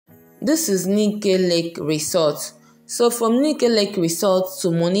This is Nike Lake Resort. So from Nike Lake Resort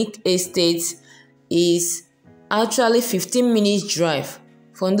to Monic Estate is actually 15 minutes drive.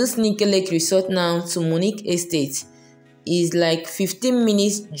 From this Nike Lake Resort now to Monic Estate is like 15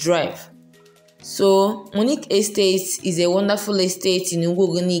 minutes drive. So Monic Estate is a wonderful estate in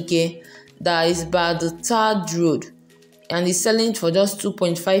Ugwogo Nike that is by the third road and is selling for just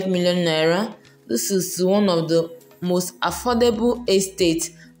 2.5 million naira. This is one of the most affordable estates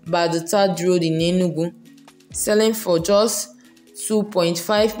by the third road in Enugu, selling for just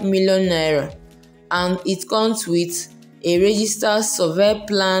 2.5 million naira, and it comes with a registered survey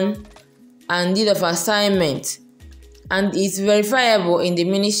plan and deed of assignment, and it's verifiable in the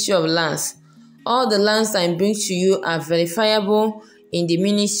Ministry of Lands. All the lands I bring to you are verifiable in the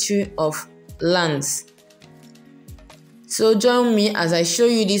Ministry of Lands. So join me as I show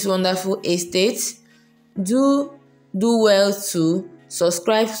you this wonderful estate. Do well to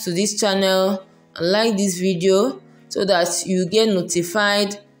subscribe to this channel and like this video so that you get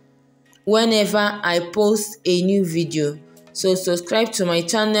notified whenever I post a new video. So subscribe to my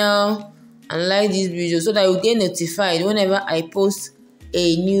channel and like this video so that you get notified whenever I post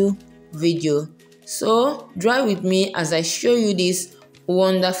a new video. So drive with me as I show you this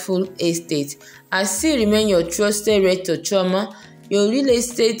wonderful estate. I still remain your trusted Rector Choma, your real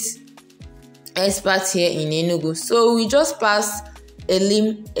estate expert here in Enugu. So we just passed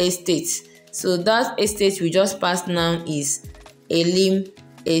Elim Estate. So that estate we just passed now is Elim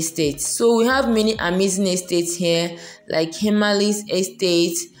Estate. So we have many amazing estates here like Hemalis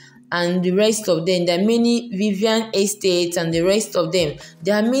Estate and the rest of them. There are many Vivian Estates and the rest of them.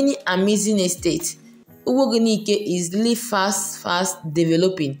 There are many amazing estates. Ugwogo Nike is really fast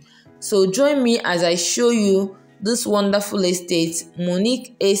developing. So join me as I show you this wonderful estate,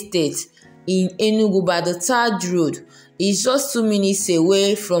 Monic Estate in Enugu by the third road. It's just 2 minutes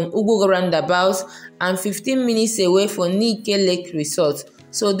away from Ugwogo Roundabout and 15 minutes away from Nike Lake Resort.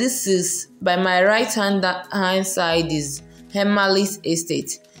 So this is by my right hand side is Hemalis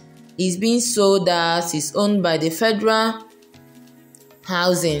Estate. It's being sold as it's owned by the Federal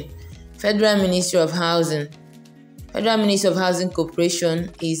Ministry of Housing. Federal Ministry of Housing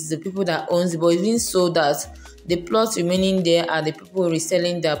Corporation is the people that owns it, but it's being sold as the plots remaining there are the people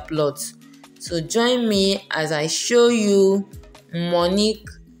reselling their plots. So join me as I show you Monic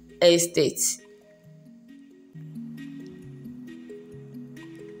Estate.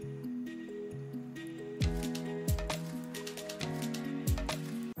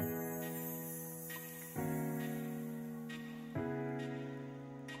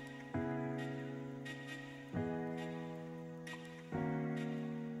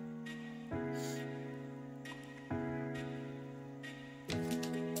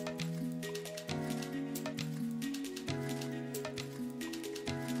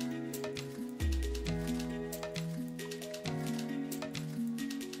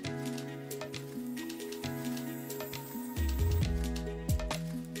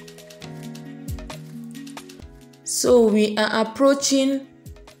 So we are approaching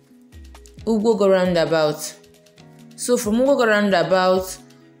Ugwogo Roundabout. So from Ugwogo Roundabout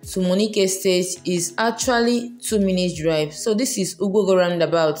to Monic Estate is actually 2 minutes drive. So this is Ugwogo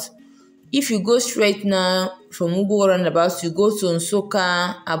Roundabout. If you go straight now from Ugwogo Roundabout, you go to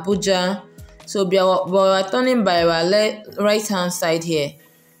Nsukka, Abuja. So we are turning by our right hand side here.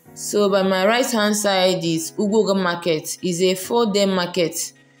 So by my right hand side is Ugwogo Market. It's a 4-day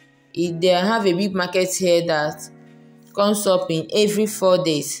market. They have a big market here that comes up in every 4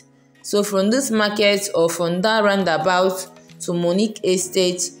 days. So from this market or from that roundabout to Monic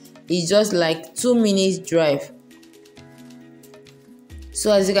Estate is just like 2 minutes drive.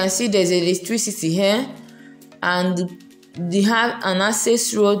 So as you can see, there's electricity here and they have an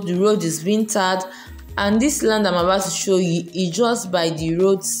access road. The road is being tarred, and this land I'm about to show you is just by the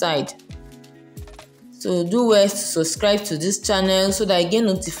roadside. So do well to subscribe to this channel so that I get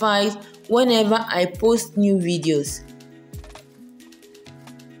notified whenever I post new videos.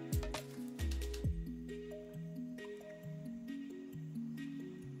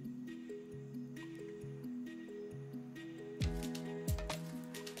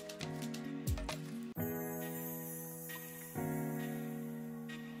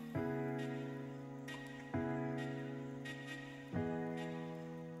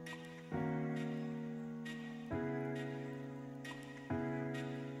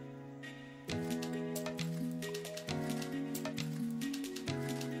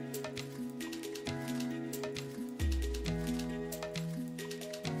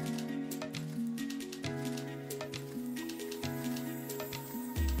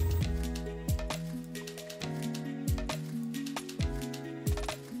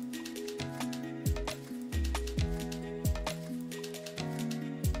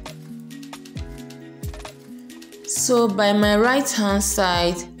 So by my right hand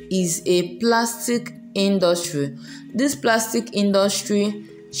side is a plastic industry. This plastic industry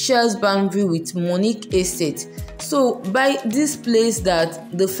shares boundary with Monic Estate. So by this place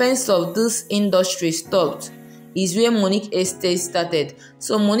that the fence of this industry stopped is where Monic Estate started.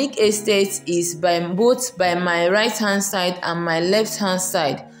 So Monic Estate is both by my right hand side and my left hand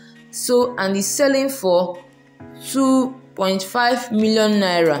side. So and is selling for 2.5 million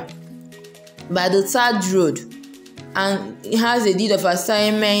naira by the third road, and it has a deed of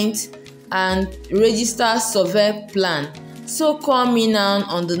assignment and register survey plan. So call me now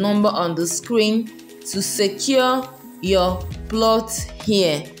on the number on the screen to secure your plot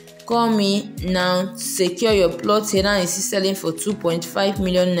here. Call me now to secure your plot here. Now it's selling for 2.5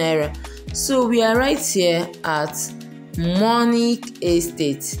 million naira. So we are right here at Monic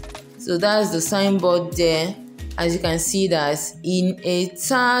Estate. So that's the signboard there. As you can see, that's in a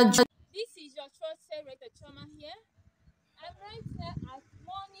third. This is your trusted rated trauma here. I'm right here at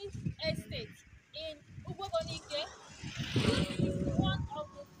Monic Estate in Ugwogo Nike. This is one of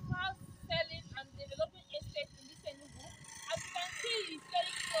the fast selling and developing estates in this Enugu. As you can see, it's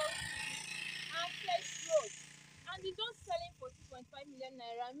very close to Access Road. And it's just selling for 2.5 million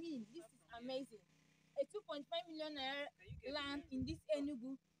naira. I mean, this is amazing. A 2.5 million naira land in this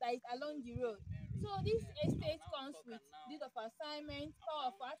Enugu that is along the road. So this estate comes with deed of assignment, power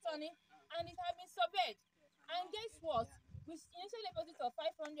of attorney, and it has been surveyed. And guess what? With initial deposit of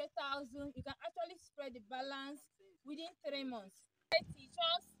 500,000, you can actually spread the balance within 3 months. It's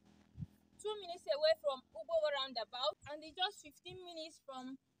just 2 minutes away from Ugwogo roundabout, and it's just 15 minutes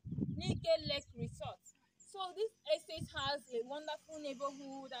from Nike Lake Resort. So this estate has a wonderful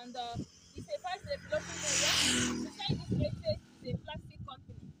neighborhood, and it's a fast developing area. Beside this estate is a plastic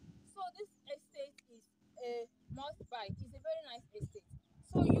company. So this estate is a must buy. It's a very nice estate.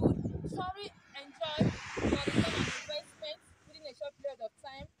 So you would thoroughly enjoy your return on investment within a short period of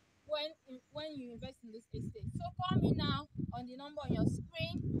time when you invest in this estate. So call me now on the number on your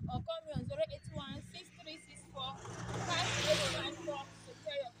screen, or call me on 081